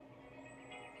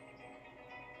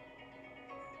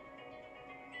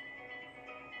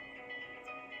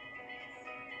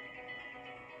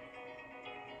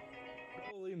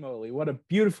Moly. What a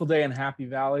beautiful day in Happy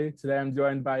Valley. Today I'm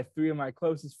joined by three of my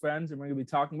closest friends, and we're going to be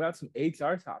talking about some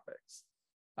HR topics.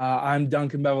 I'm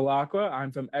Duncan Bevilacqua.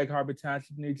 I'm from Egg Harbor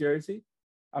Township, New Jersey.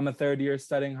 I'm a third year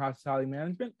studying hospitality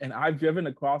management, and I've driven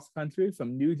across the country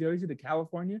from New Jersey to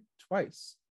California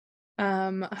twice.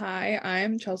 Hi,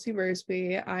 I'm Chelsea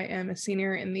Bursby. I am a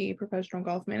senior in the professional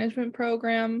golf management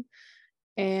program.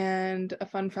 And a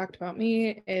fun fact about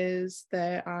me is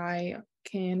that I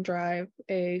can drive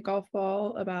a golf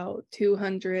ball about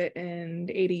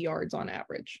 280 yards on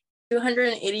average.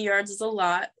 280 yards is a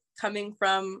lot coming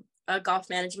from a golf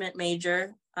management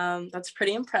major. That's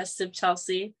pretty impressive,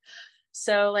 Chelsea.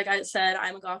 So like I said,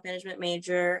 I'm a golf management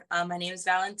major. My name is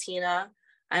Valentina.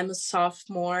 I'm a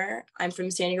sophomore. I'm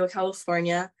from San Diego,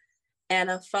 California. And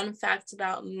a fun fact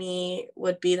about me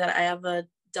would be that I have a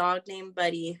dog named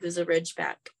Buddy who's a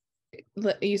Ridgeback.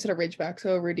 You said a Ridgeback,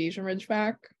 so a Rhodesian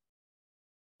Ridgeback.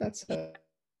 That's so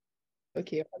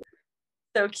cute.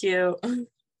 So cute.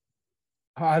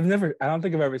 I don't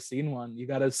think I've ever seen one. You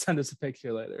got to send us a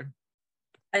picture later.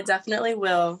 I definitely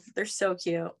will. They're so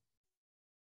cute.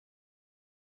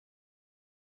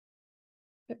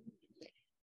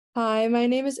 Hi, my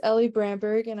name is Ellie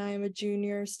Brandbergh, and I am a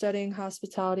junior studying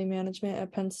hospitality management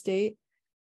at Penn State.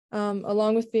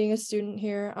 Along with being a student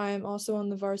here, I am also on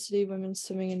the varsity women's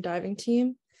swimming and diving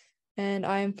team, and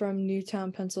I am from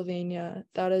Newtown, Pennsylvania.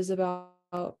 That is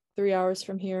about 3 hours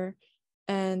from here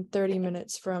and 30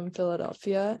 minutes from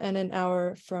Philadelphia and an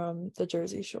hour from the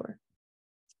Jersey Shore.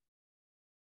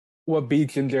 What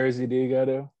beach in Jersey do you go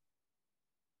to?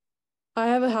 I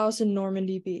have a house in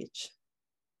Normandy Beach.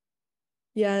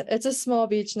 Yeah, it's a small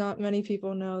beach. Not many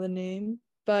people know the name,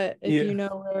 but if you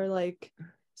know where like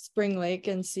Spring Lake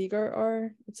and Seagirt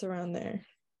are, it's around there.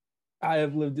 I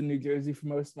have lived in New Jersey for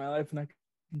most of my life, and I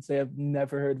can say I've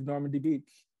never heard of Normandy Beach.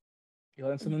 You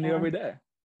learn something new every day.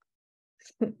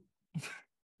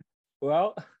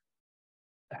 Well,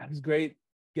 that was great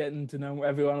getting to know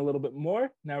everyone a little bit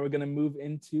more. Now we're going to move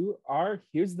into our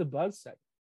Here's the Buzz segment.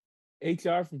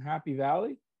 HR from Happy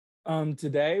Valley.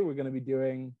 Today we're going to be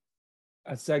doing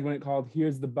a segment called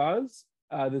Here's the Buzz.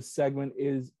 This segment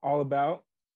is all about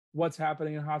what's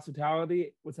happening in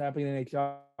hospitality, what's happening in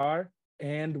HR,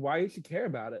 and why you should care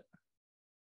about it.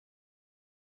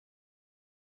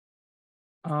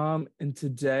 And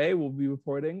today we'll be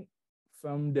reporting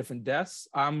from different desks.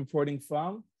 I'm reporting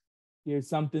from here's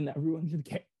something everyone should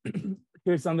care.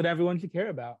 Here's something everyone should care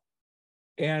about.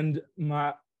 And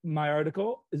my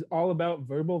article is all about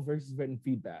verbal versus written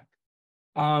feedback.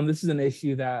 This is an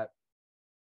issue that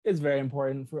is very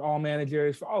important for all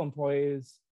managers, for all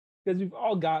employees, because we've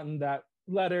all gotten that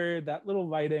letter, that little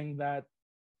writing that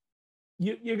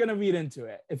you're going to read into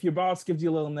it. If your boss gives you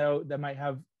a little note that might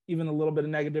have even a little bit of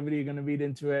negativity, you're going to read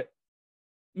into it,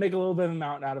 make a little bit of a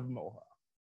mountain out of a molehill.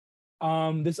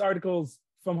 This article's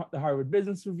from the Harvard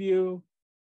Business Review,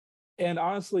 and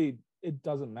honestly, it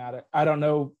doesn't matter. I don't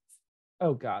know.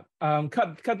 Oh God,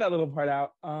 cut that little part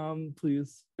out,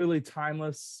 please. Really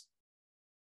timeless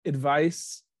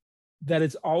advice that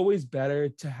it's always better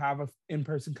to have an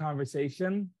in-person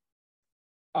conversation.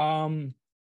 When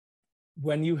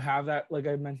you have that, like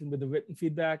I mentioned with the written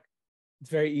feedback, it's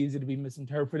very easy to be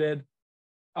misinterpreted.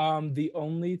 The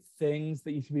only things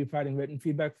that you should be providing written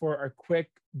feedback for are quick,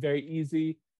 very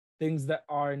easy, things that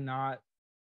are not,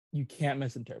 you can't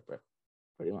misinterpret,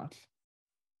 pretty much.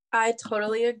 I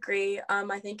totally agree.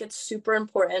 I think it's super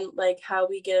important, like how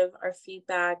we give our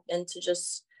feedback and to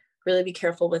just really be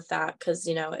careful with that because,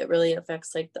 you know, it really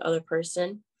affects like the other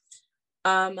person.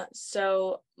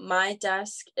 So my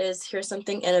desk is Here's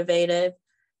Something Innovative,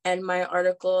 and my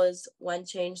article is One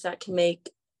Change That Can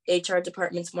Make HR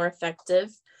Departments More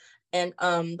Effective. And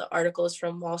the article is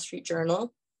from Wall Street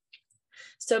Journal.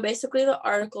 So basically the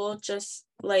article just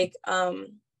like has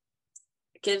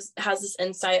this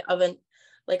insight of a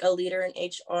leader in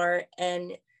HR,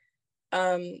 and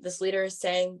this leader is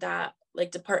saying that like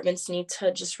departments need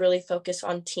to just really focus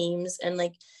on teams, and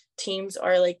like teams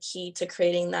are like key to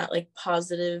creating that like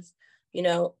positive, you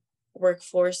know,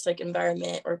 workforce like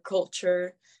environment or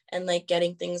culture, and like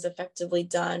getting things effectively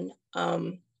done.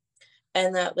 And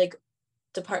that like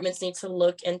departments need to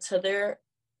look into their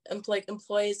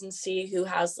employees and see who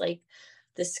has like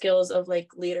the skills of like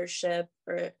leadership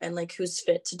and like who's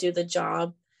fit to do the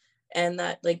job, and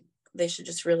that like they should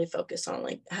just really focus on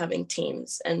like having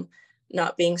teams and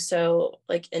not being so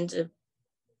like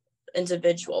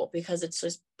individual, because it's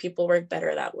just people work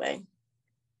better that way,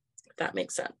 if that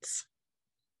makes sense.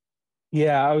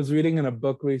 Yeah, I was reading in a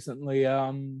book recently,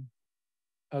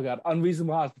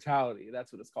 Unreasonable Hospitality,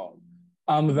 that's what it's called.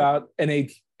 about an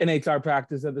HR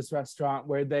practice at this restaurant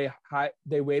where they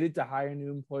waited to hire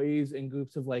new employees in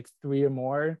groups of like 3 or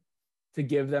more to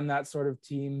give them that sort of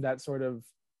team, that sort of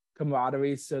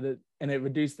camaraderie, and it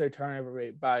reduced their turnover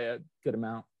rate by a good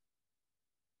amount.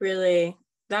 Really?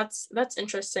 That's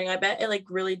interesting. I bet it like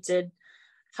really did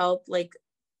help. Like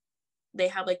they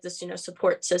have like this,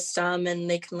 support system, and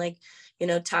they can like,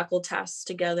 tackle tasks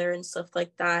together and stuff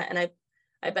like that. And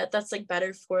I bet that's like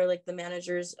better for like the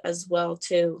managers as well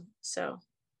too. So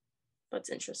that's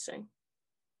interesting.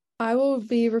 I will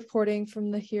be reporting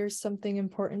from the Here's Something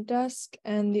Important desk,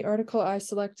 and the article I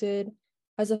selected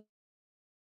as a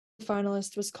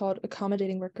finalist was called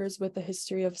Accommodating Workers with a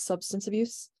History of Substance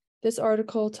Abuse. This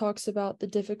article talks about the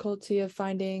difficulty of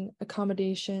finding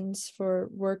accommodations for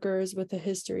workers with a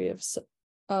history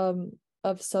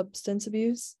of substance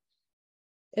abuse.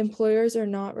 Employers are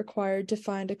not required to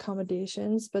find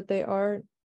accommodations, but they are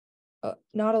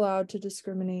not allowed to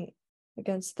discriminate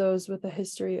against those with a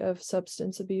history of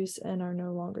substance abuse and are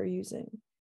no longer using.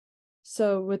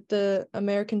 So with the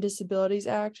American Disabilities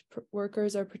Act,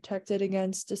 workers are protected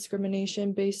against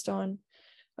discrimination based on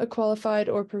a qualified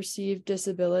or perceived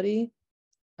disability.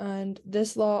 And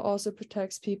this law also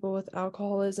protects people with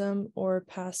alcoholism or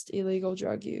past illegal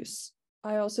drug use.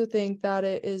 I also think that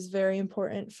it is very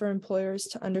important for employers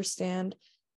to understand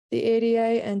the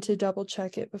ADA and to double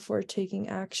check it before taking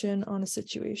action on a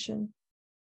situation.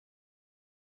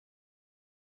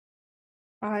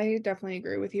 I definitely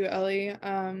agree with you, Ellie.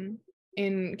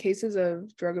 In cases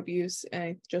of drug abuse, and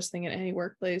I just think in any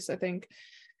workplace, I think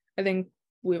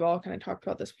we've all kind of talked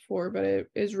about this before, but it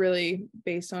is really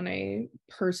based on a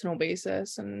personal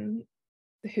basis and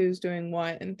who's doing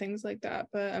what and things like that.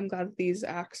 But I'm glad that these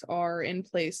acts are in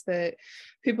place that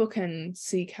people can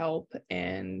seek help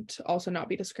and also not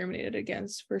be discriminated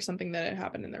against for something that had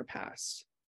happened in their past.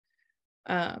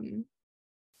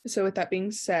 So with that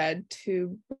being said,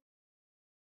 to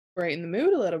brighten the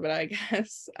mood a little bit, I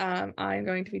guess, I'm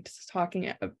going to be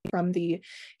talking from the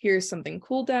Here's Something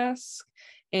Cool desk.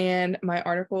 And my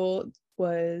article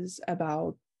was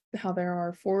about how there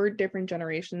are 4 different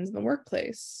generations in the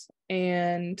workplace.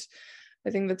 And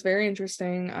I think that's very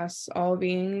interesting, us all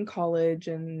being in college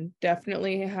and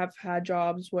definitely have had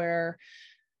jobs where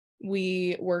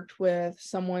we worked with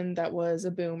someone that was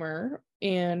a boomer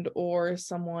and or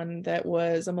someone that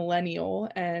was a millennial,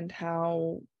 and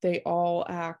how they all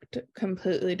act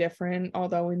completely different,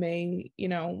 although we may,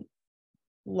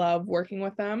 love working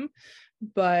with them,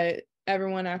 but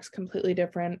everyone acts completely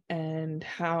different, and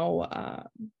how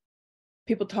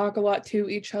people talk a lot to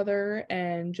each other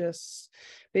and just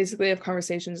basically have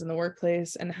conversations in the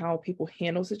workplace, and how people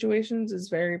handle situations is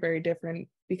very, very different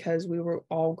because we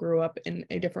all grew up in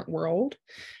a different world,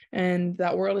 and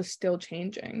that world is still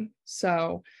changing.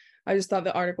 So I just thought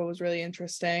the article was really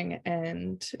interesting,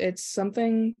 and it's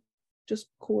something just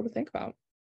cool to think about.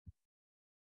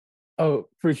 Oh,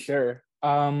 for sure.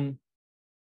 Something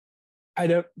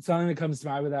that comes to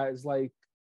mind with that is like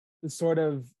the sort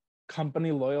of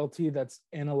company loyalty that's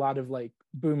in a lot of like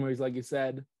boomers, like you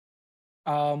said,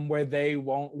 where they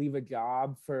won't leave a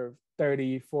job for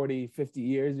 30, 40, 50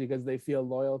 years because they feel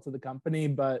loyal to the company.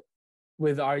 But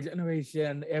with our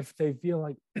generation, if they feel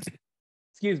like,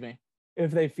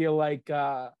 if they feel like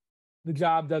the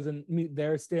job doesn't meet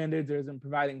their standards or isn't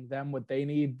providing them what they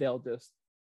need, they'll just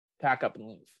pack up and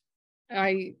leave.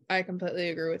 I completely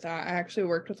agree with that. I actually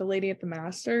worked with a lady at the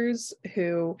Masters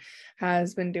who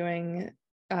has been doing,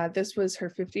 this was her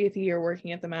 50th year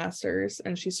working at the Masters,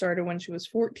 and she started when she was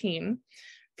 14.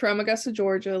 From Augusta,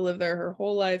 Georgia, lived there her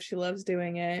whole life. She loves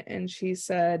doing it. And she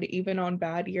said, even on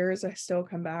bad years, I still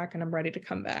come back and I'm ready to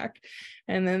come back.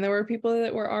 And then there were people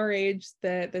that were our age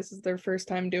that this is their first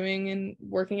time doing and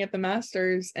working at the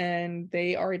Masters, and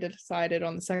they already decided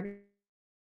on the second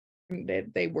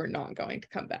they were not going to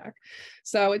come back.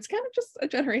 So it's kind of just a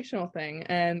generational thing.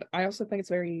 And I also think it's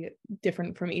very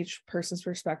different from each person's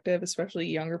perspective, especially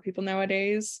younger people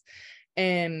nowadays,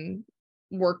 and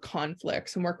work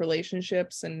conflicts and work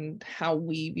relationships and how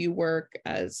we view work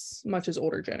as much as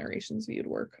older generations viewed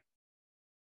work.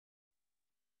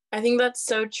 I think that's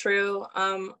so true.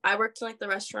 I worked in like the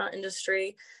restaurant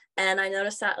industry, and I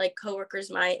noticed that like coworkers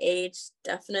my age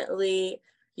definitely,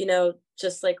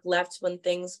 just like left when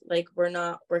things like were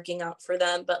not working out for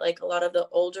them. But like a lot of the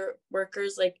older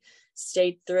workers like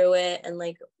stayed through it and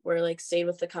like were like stayed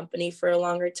with the company for a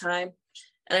longer time.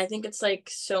 And I think it's like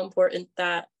so important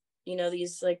that,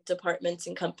 these like departments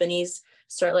and companies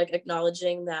start like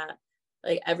acknowledging that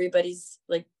like everybody's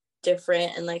like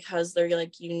different and like has their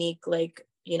like unique like,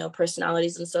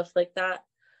 personalities and stuff like that.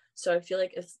 So I feel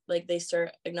like if like they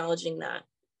start acknowledging that,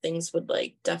 things would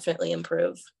like definitely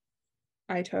improve.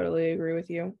 I totally agree with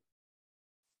you.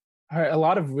 All right, a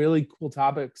lot of really cool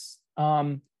topics.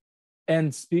 And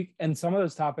some of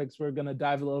those topics we're going to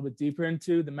dive a little bit deeper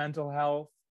into, the mental health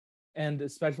and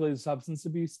especially the substance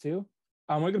abuse too.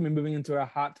 We're going to be moving into a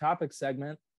hot topic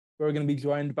segment where we're going to be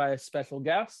joined by a special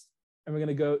guest, and we're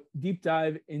going to go deep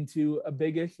dive into a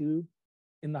big issue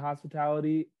in the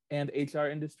hospitality and HR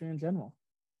industry in general.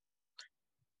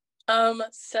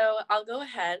 So I'll go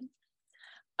ahead.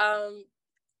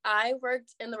 I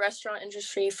worked in the restaurant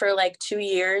industry for like 2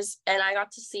 years, and I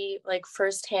got to see like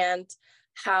firsthand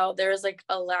how there is like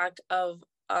a lack of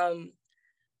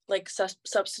like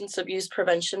substance abuse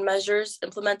prevention measures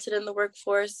implemented in the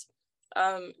workforce.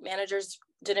 Managers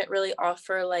didn't really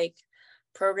offer like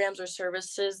programs or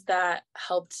services that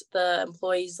helped the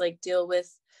employees like deal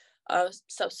with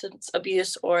substance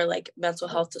abuse or like mental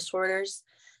health disorders.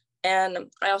 And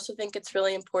I also think it's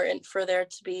really important for there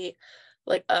to be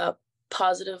like a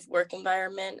positive work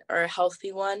environment or a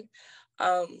healthy one.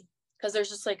 Because there's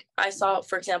just like, I saw,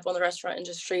 for example, in the restaurant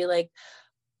industry, like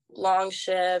long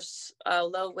shifts,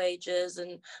 low wages,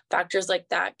 and factors like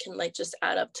that can like just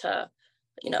add up to,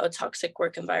 you know, a toxic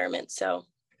work environment. So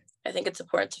I think it's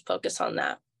important to focus on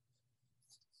that.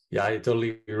 Yeah, I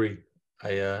totally agree.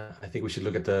 I think we should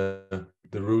look at the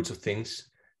roots of things,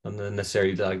 not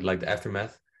necessarily like the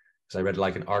aftermath. Because I read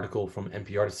like an article from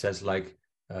NPR that says like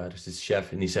there's this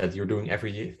chef and he said you're doing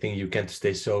everything you can to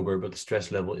stay sober, but the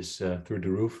stress level is through the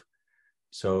roof.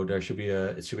 So there should be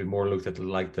it should be more looked at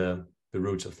like the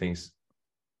roots of things.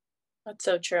 That's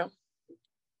so true.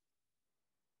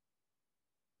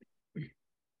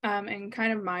 In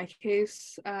kind of my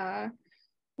case,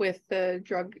 with the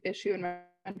drug issue and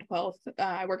mental health,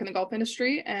 I work in the golf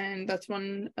industry, and that's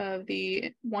one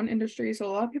industry so a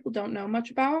lot of people don't know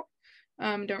much about,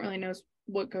 don't really know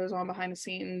what goes on behind the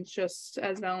scenes, just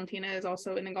as Valentina is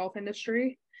also in the golf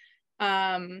industry.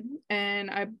 And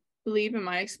I believe in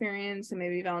my experience, and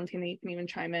maybe Valentina, you can even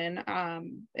chime in,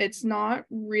 it's not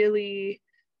really,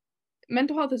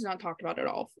 mental health is not talked about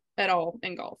at all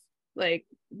in golf. Like,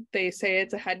 they say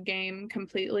it's a head game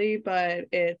completely, but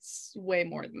it's way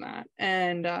more than that.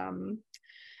 And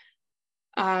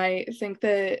I think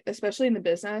that especially in the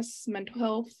business, mental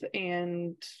health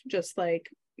and just like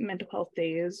mental health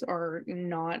days are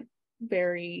not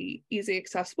very easy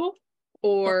accessible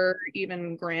or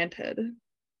even granted.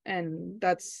 And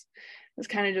that's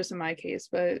kind of just in my case,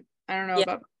 but I don't know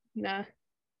about nah.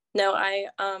 No, I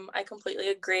completely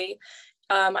agree.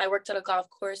 I worked at a golf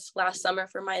course last summer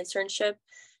for my internship,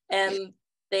 and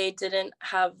they didn't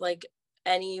have like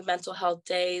any mental health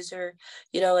days or,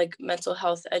 you know, like mental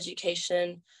health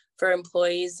education for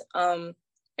employees. And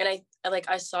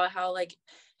I saw how like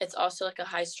it's also like a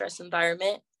high stress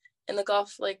environment in the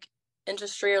golf like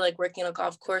industry or like working on a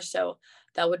golf course. So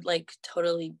that would like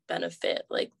totally benefit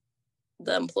like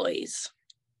the employees.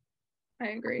 I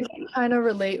agree. Kind of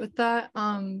relate with that.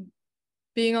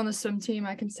 Being on the swim team,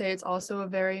 I can say it's also a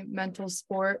very mental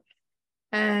sport,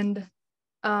 and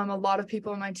a lot of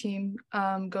people on my team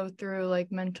go through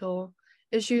like mental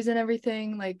issues and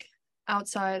everything, like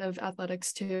outside of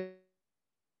athletics too.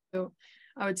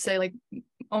 I would say like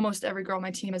almost every girl on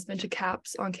my team has been to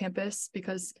CAPS on campus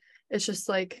because it's just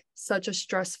like such a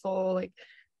stressful like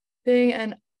thing.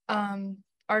 And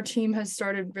our team has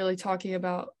started really talking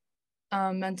about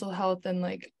mental health and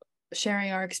like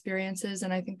sharing our experiences,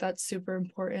 and I think that's super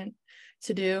important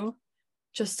to do,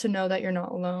 just to know that you're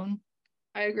not alone.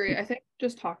 I agree. I think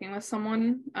just talking with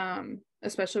someone,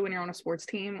 especially when you're on a sports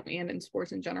team and in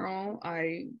sports in general,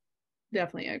 I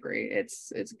definitely agree.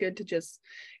 It's good to just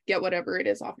get whatever it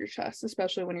is off your chest,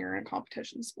 especially when you're in a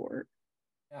competition sport.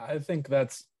 Yeah, I think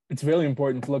it's really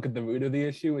important to look at the root of the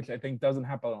issue, which I think doesn't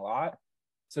happen a lot.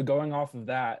 So going off of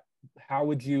that, how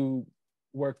would you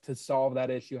work to solve that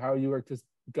issue? How would you work to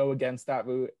go against that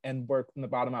root and work from the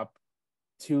bottom up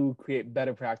to create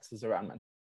better practices around mental?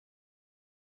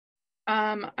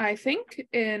 I think,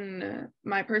 in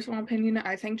my personal opinion,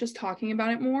 I think just talking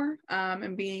about it more,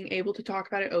 and being able to talk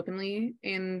about it openly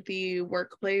in the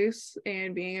workplace,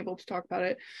 and being able to talk about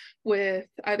it with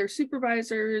either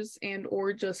supervisors and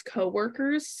or just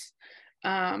coworkers.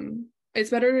 It's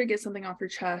better to get something off your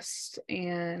chest,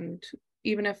 and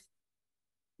even if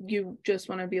you just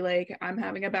want to be like, I'm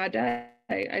having a bad day,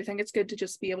 I think it's good to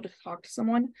just be able to talk to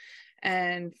someone,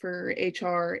 and for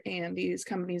HR and these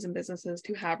companies and businesses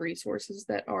to have resources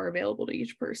that are available to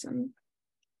each person.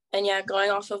 And yeah, going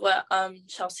off of what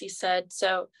Chelsea said,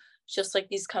 so just like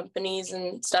these companies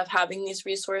and stuff having these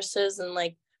resources, and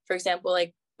like, for example,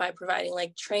 like by providing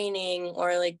like training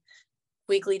or like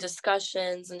weekly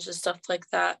discussions and just stuff like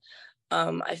that,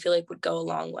 I feel like would go a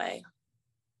long way.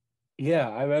 Yeah,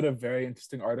 I read a very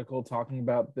interesting article talking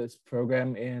about this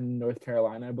program in North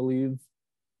Carolina, I believe,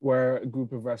 where a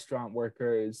group of restaurant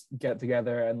workers get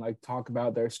together and like talk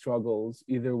about their struggles,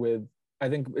 either with, I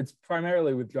think it's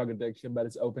primarily with drug addiction, but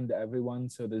it's open to everyone.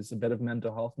 So there's a bit of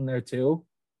mental health in there too.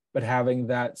 But having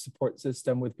that support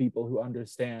system with people who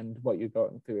understand what you're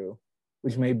going through,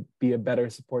 which may be a better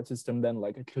support system than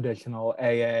like a traditional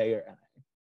AA or NA.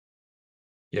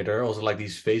 Yeah, there are also like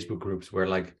these Facebook groups where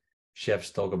like chefs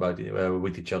talk about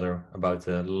with each other about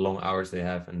the long hours they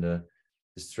have and the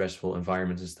stressful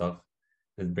environments and stuff.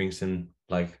 It brings them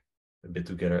like a bit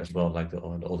together as well, like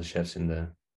all the chefs in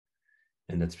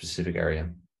that specific area.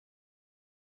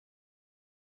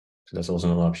 So that's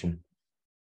also an option.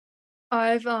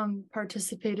 I've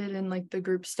participated in like the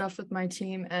group stuff with my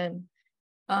team, and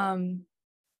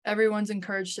everyone's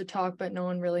encouraged to talk, but no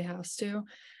one really has to.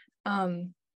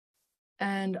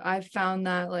 And I've found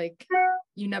that like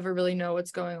you never really know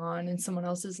what's going on in someone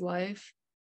else's life,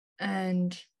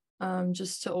 and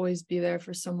just to always be there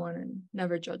for someone and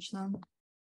never judge them.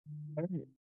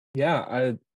 Yeah,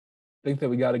 I think that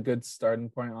we got a good starting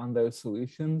point on those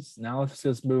solutions. Now let's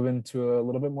just move into a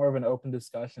little bit more of an open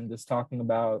discussion, just talking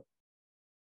about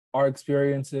our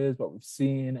experiences, what we've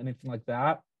seen, anything like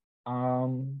that.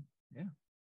 Yeah.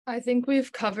 I think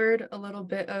we've covered a little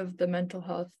bit of the mental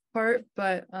health part,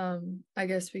 but I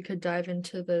guess we could dive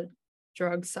into the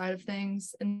drug side of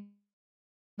things in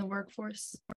the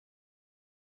workforce.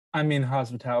 I mean,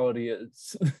 hospitality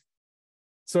is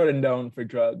sort of known for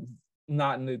drugs,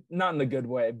 not in a good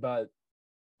way, but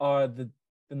the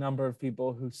number of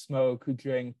people who smoke, who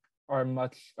drink,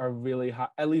 are really high,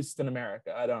 at least in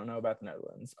America. I don't know about the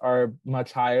Netherlands, are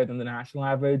much higher than the national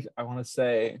average. I want to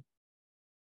say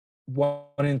 1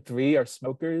 in 3 are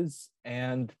smokers,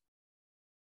 and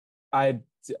I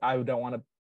don't want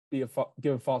to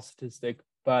give a false statistic,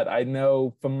 but I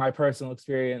know from my personal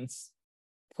experience,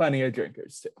 plenty of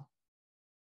drinkers too.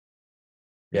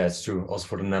 Yeah, it's true. Also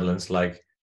for the Netherlands, like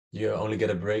you only get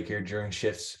a break here during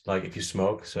shifts, like if you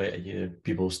smoke. So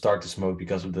people start to smoke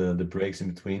because of the breaks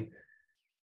in between.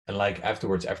 And like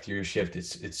afterwards, after your shift,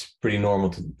 it's pretty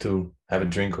normal to have a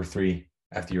drink or 3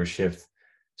 after your shift.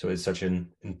 So it's such an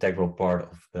integral part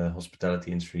of the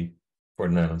hospitality industry for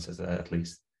the Netherlands, at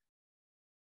least.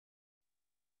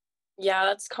 Yeah,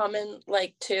 that's common,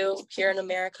 like too here in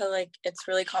America. Like it's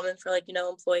really common for like,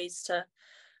 employees to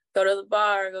go to the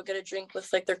bar, go get a drink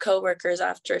with like their coworkers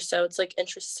after. So it's like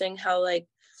interesting how like,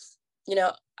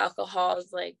 alcohol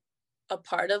is like a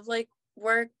part of like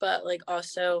work, but like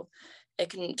also it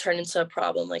can turn into a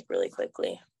problem like really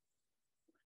quickly.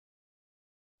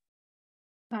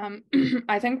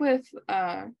 I think with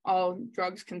all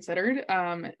drugs considered,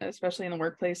 especially in the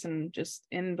workplace and just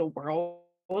in the world,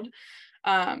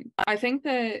 I think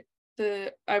that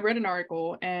I read an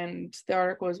article, and the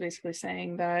article is basically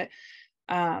saying that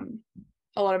a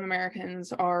lot of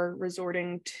Americans are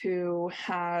resorting to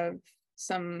have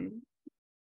some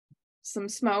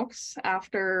smokes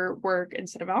after work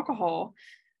instead of alcohol,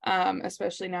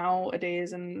 especially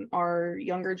nowadays, and our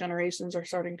younger generations are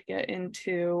starting to get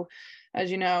into,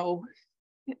 as you know,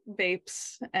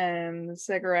 vapes and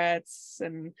cigarettes,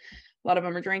 and a lot of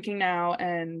them are drinking now.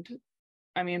 And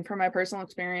I mean, from my personal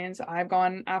experience, I've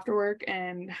gone after work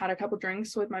and had a couple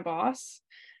drinks with my boss,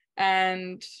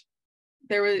 and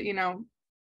there was,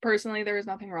 personally, there was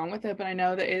nothing wrong with it, but I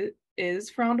know that it is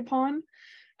frowned upon.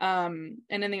 And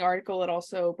in the article, it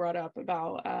also brought up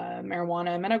about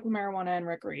marijuana, medical marijuana, and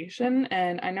recreation.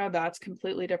 And I know that's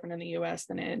completely different in the US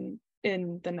than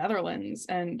in the Netherlands.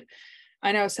 And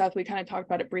I know, Seth, we kind of talked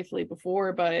about it briefly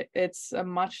before, but it's a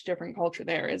much different culture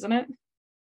there, isn't it?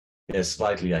 Yeah,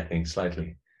 slightly, I think,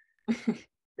 slightly.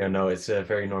 Yeah, no, it's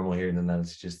very normal here in the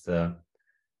Netherlands. Just have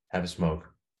a smoke,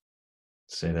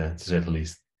 to say the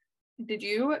least. Did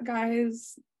you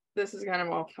guys, this is kind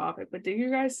of off topic, but did you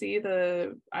guys see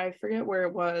I forget where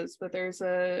it was, but there's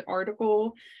an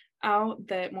article out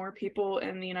that more people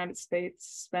in the United States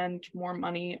spend more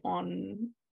money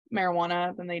on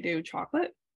marijuana than they do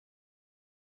chocolate?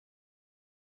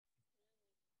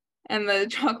 And the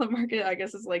chocolate market, I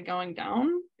guess, is like going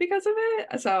down because of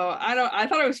it. So I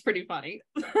thought it was pretty funny.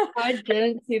 I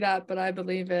didn't see that, but I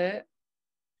believe it.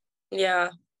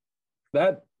 Yeah.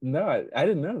 I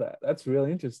didn't know that. That's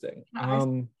really interesting.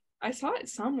 I saw it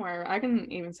somewhere. I can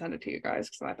even send it to you guys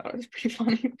because I thought it was pretty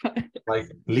funny. But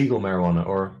like legal marijuana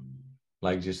or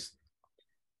like just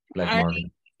black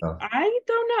market stuff? I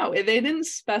don't know. They didn't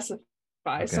specify,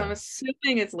 Okay. So I'm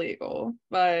assuming it's legal.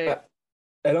 But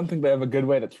I don't think they have a good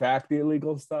way to track the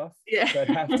illegal stuff. Yeah. So I'd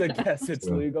have to guess it's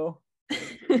legal.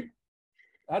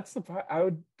 That's the part. I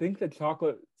would think that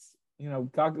chocolate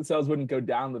sales wouldn't go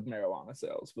down with marijuana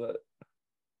sales, but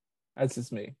that's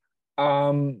just me.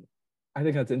 I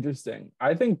think that's interesting.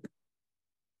 I think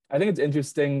it's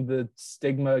interesting the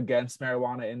stigma against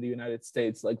marijuana in the United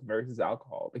States, like versus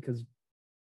alcohol, because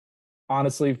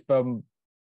honestly, from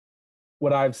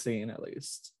what I've seen, at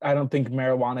least, I don't think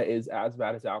marijuana is as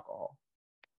bad as alcohol.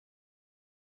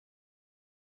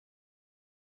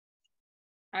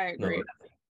 I agree. No,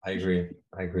 I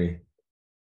agree.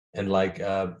 And like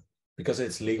because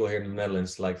it's legal here in the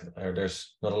Netherlands, like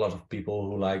there's not a lot of people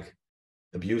who like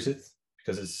abuse it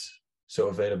because it's so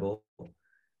available.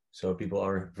 So people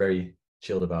are very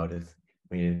chilled about it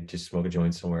when you just smoke a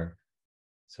joint somewhere.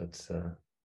 So it's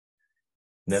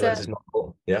Netherlands is not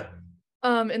cool. Yeah.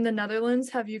 In the Netherlands,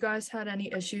 have you guys had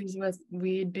any issues with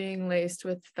weed being laced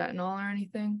with fentanyl or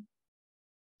anything?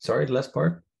 Sorry, the last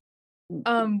part?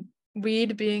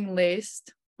 Weed being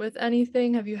laced with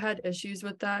anything. Have you had issues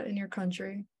with that in your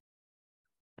country?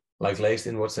 Like laced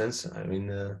in what sense? I mean,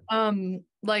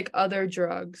 like other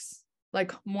drugs,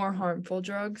 like more harmful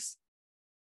drugs.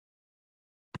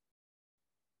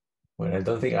 well, I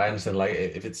don't think I understand. Like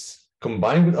if it's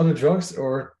combined with other drugs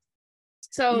or.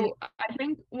 So I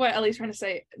think what Ellie's trying to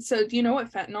say. So do you know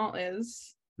what fentanyl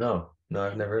is? No,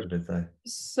 I've never heard of it.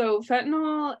 So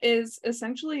fentanyl is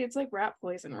essentially, it's like rat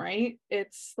poison, right?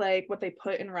 It's like what they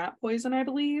put in rat poison, I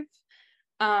believe.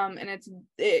 And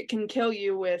it can kill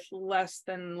you with less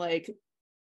than like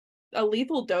a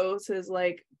lethal dose is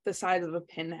like the size of a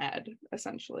pinhead,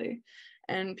 essentially.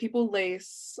 And people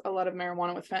lace a lot of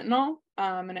marijuana with fentanyl,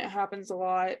 and it happens a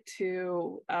lot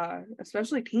to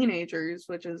especially teenagers,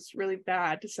 which is really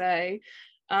bad to say.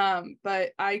 But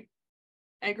I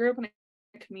grew up in a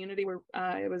community where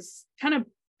it was kind of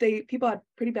people had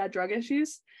pretty bad drug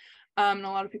issues. And a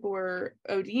lot of people were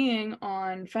ODing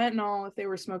on fentanyl if they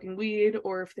were smoking weed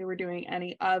or if they were doing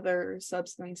any other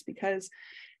substance, because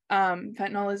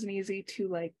fentanyl isn't easy to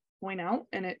like point out,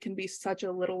 and it can be such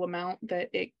a little amount that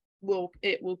it will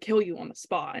kill you on the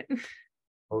spot.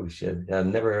 Holy shit. Yeah, I've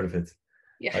never heard of it.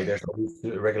 Yeah. Like there's all these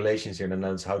regulations here and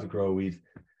that's how to grow weed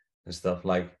and stuff.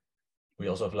 Like we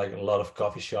also have like a lot of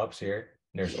coffee shops here.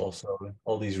 There's also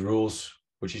all these rules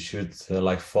which you should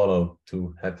like follow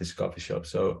to have this coffee shop.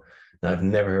 So no, I've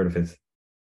never heard of it.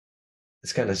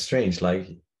 It's kind of strange. Like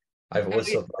I've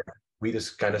always thought like weed is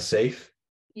kind of safe.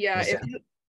 Yeah,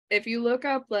 if you look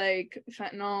up like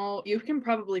fentanyl, you can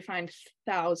probably find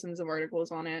thousands of articles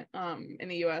on it in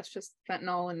the US, just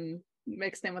fentanyl and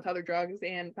mixed in with other drugs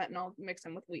and fentanyl mixed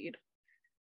in with weed.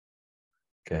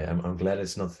 Okay, I'm glad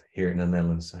it's not here in the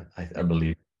Netherlands, I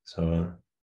believe. So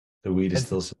the weed is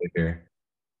still safe here.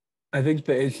 I think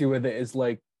the issue with it is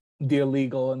like the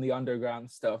illegal and the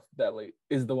underground stuff that like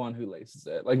is the one who laces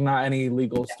it. Like not any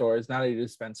legal stores, not any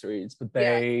dispensaries, but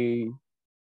they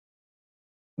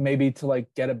maybe to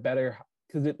like get a better,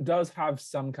 because it does have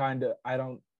some kind of, I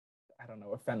don't know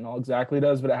what fentanyl exactly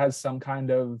does, but it has some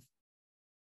kind of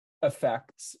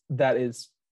effects that is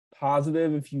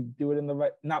positive if you do it in the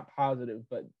right, not positive,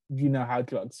 but you know how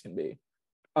drugs can be.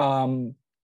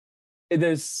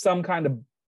 There's some kind of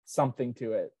something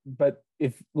to it, but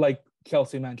if, like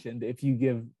Chelsea mentioned, if you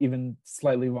give even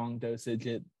slightly wrong dosage,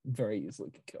 it very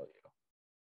easily can kill you.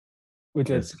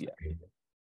 Which is scary.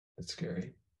 It's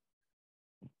scary.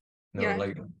 No, Yeah.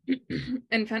 like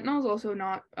and fentanyl is also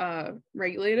not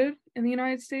regulated in the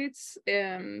United States.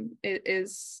 It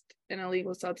is an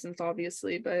illegal substance,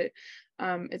 obviously, but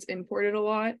it's imported a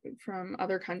lot from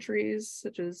other countries,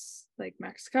 such as like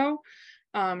Mexico.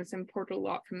 It's imported a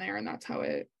lot from there, and that's how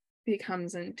it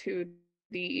becomes into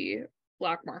the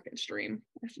black market stream,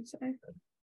 I should say.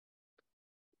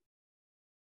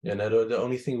 Yeah, no, the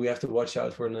only thing we have to watch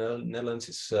out for in the Netherlands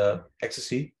is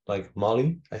ecstasy, like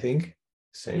Moly, I think.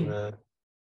 Same,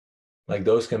 like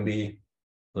those can be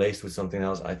laced with something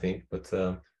else, I think, but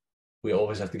we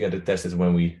always have to get it tested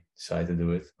when we decide to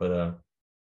do it. But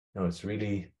no, it's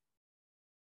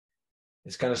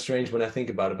kind of strange when I think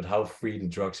about it, but how free the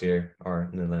drugs here are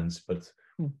in the Netherlands. But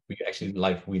we actually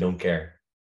we don't care.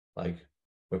 Like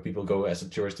where people go as a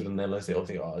tourist to the Netherlands, they all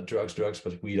think, oh, drugs,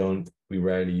 but we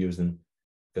rarely use them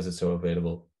because it's so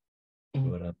available.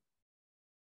 But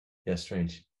yeah,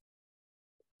 strange.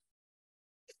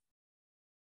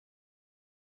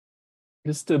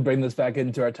 Just to bring this back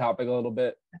into our topic a little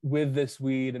bit, with this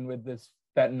weed and with this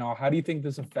fentanyl, how do you think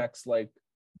this affects like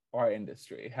our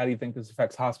industry? How do you think this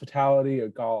affects hospitality or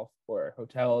golf or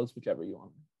hotels, whichever you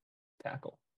want to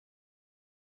tackle?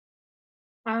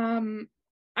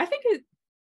 I think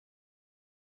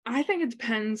it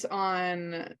depends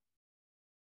on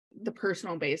the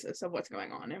personal basis of what's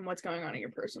going on and what's going on in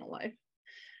your personal life.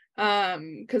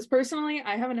 Because personally,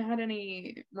 I haven't had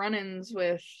any run-ins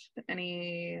with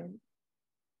any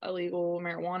illegal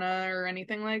marijuana or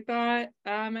anything like that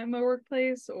at my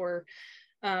workplace, or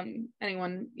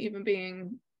anyone even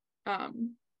being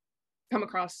come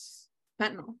across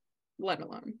fentanyl, let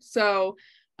alone. So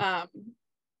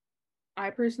I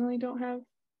personally don't have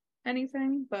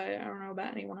anything, but I don't know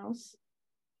about anyone else.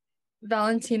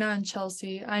 Valentina and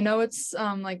Chelsea, I know it's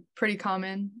like pretty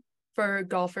common for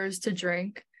golfers to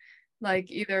drink,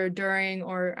 like either during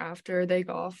or after they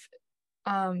golf.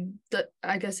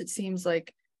 I guess it seems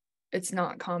like it's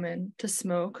not common to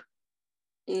smoke.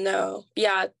 No,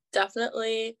 yeah,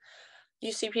 definitely.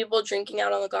 You see people drinking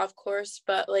out on the golf course,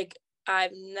 but like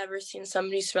I've never seen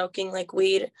somebody smoking like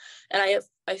weed, and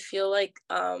I feel like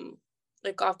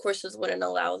golf courses wouldn't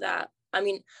allow that. I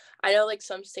mean, I know like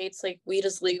some states like weed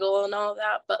is legal and all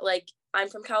that, but like I'm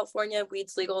from California,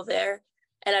 weed's legal there,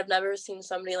 and I've never seen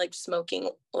somebody like smoking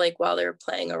like while they're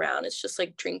playing around. It's just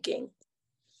like drinking,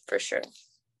 for sure.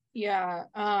 Yeah.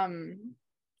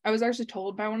 I was actually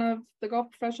told by one of the golf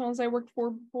professionals I worked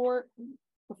for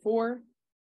before.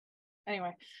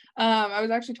 Anyway, I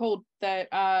was actually told that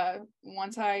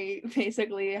once I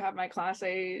basically have my Class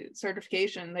A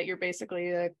certification, that you're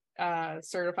basically a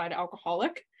certified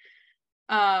alcoholic.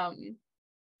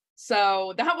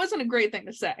 So that wasn't a great thing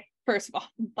to say, first of all,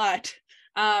 but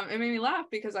it made me laugh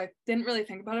because I didn't really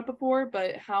think about it before,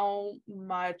 but how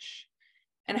much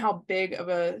and how big of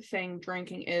a thing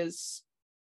drinking is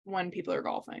when people are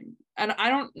golfing. And I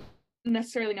don't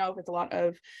necessarily know if it's a lot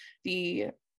of the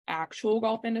actual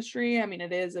golf industry. I mean,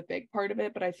 it is a big part of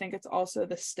it, but I think it's also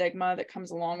the stigma that comes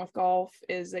along with golf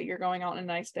is that you're going out on a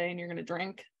nice day and you're going to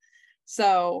drink.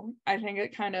 So I think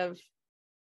it kind of,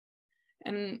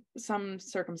 in some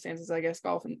circumstances, I guess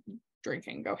golf and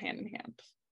drinking go hand in hand.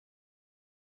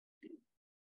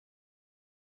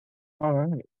 All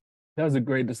right. That was a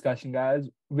great discussion, guys.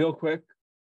 Real quick,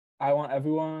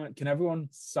 can everyone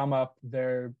sum up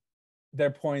their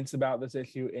points about this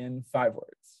issue in 5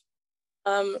 words?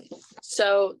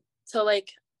 So to like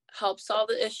help solve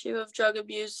the issue of drug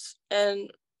abuse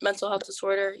and mental health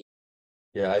disorder.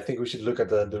 Yeah, I think we should look at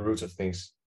the roots of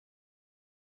things.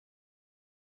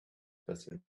 That's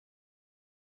it.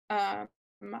 I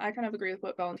kind of agree with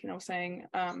what Valentina was saying.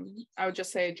 I would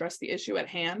just say address the issue at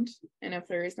hand, and if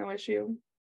there is no issue,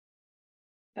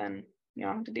 then you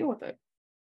don't have to deal with it.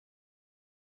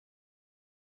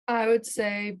 I would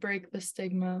say break the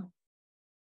stigma.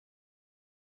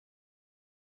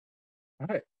 All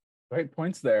right, great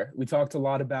points there. We talked a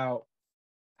lot about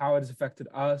how it has affected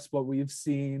us, what we've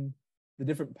seen, the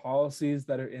different policies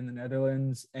that are in the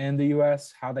Netherlands and the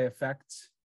US, how they affect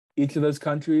each of those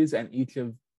countries and each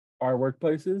of our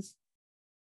workplaces.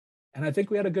 And I think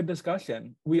we had a good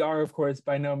discussion. We are, of course,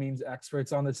 by no means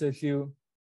experts on this issue.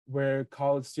 We're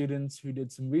college students who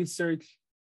did some research,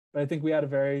 but I think we had a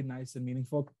very nice and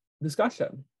meaningful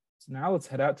discussion. So now let's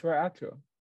head out to our outro.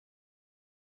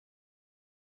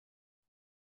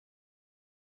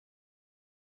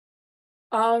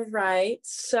 All right,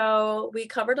 so we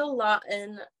covered a lot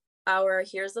in our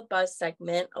Here's the Buzz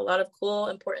segment, a lot of cool,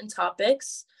 important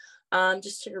topics.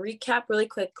 Just to recap really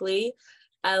quickly,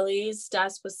 Ellie's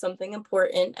desk was something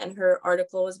important and her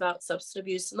article was about substance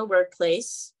abuse in the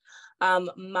workplace.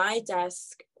 My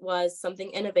desk was something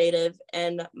innovative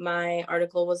and my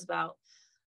article was about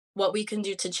what we can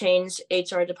do to change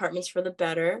HR departments for the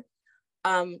better.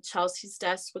 Chelsea's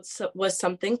desk was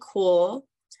something cool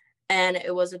and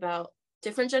it was about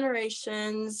different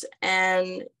generations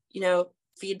and,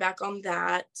 feedback on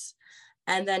that.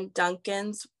 And then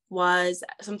Duncan's was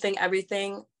something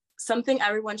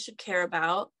everyone should care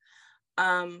about.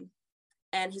 And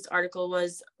his article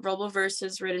was verbal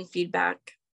versus written feedback.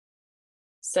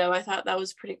 So I thought that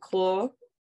was pretty cool.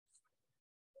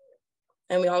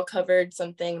 And we all covered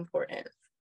something important.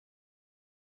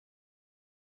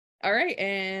 All right,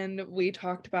 and we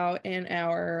talked about in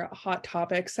our hot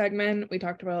topic segment, we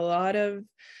talked about a lot of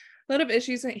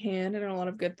issues at hand and a lot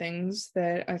of good things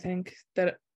that I think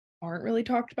that aren't really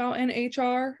talked about in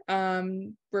HR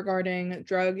regarding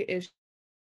drug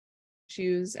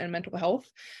issues and mental health.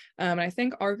 And I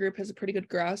think our group has a pretty good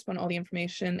grasp on all the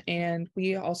information, and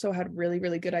we also had really,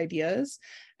 really good ideas.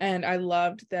 And I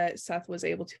loved that Seth was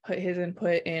able to put his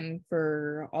input in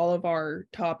for all of our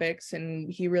topics,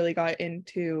 and he really got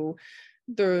into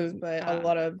a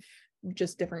lot of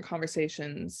just different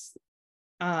conversations.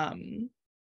 I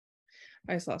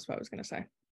just lost what I was going to say.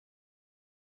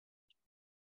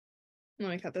 Let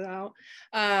me cut that out.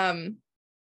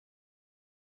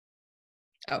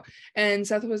 And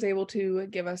Seth was able to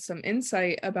give us some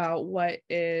insight about what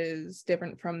is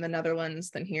different from the Netherlands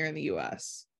than here in the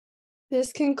US.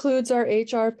 This concludes our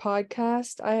HR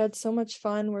podcast. I had so much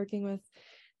fun working with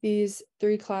these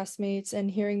 3 classmates and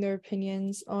hearing their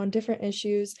opinions on different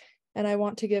issues. And I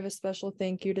want to give a special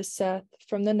thank you to Seth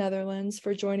from the Netherlands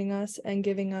for joining us and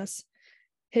giving us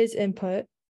his input.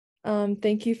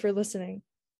 Thank you for listening.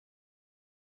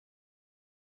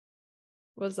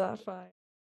 Was that fine?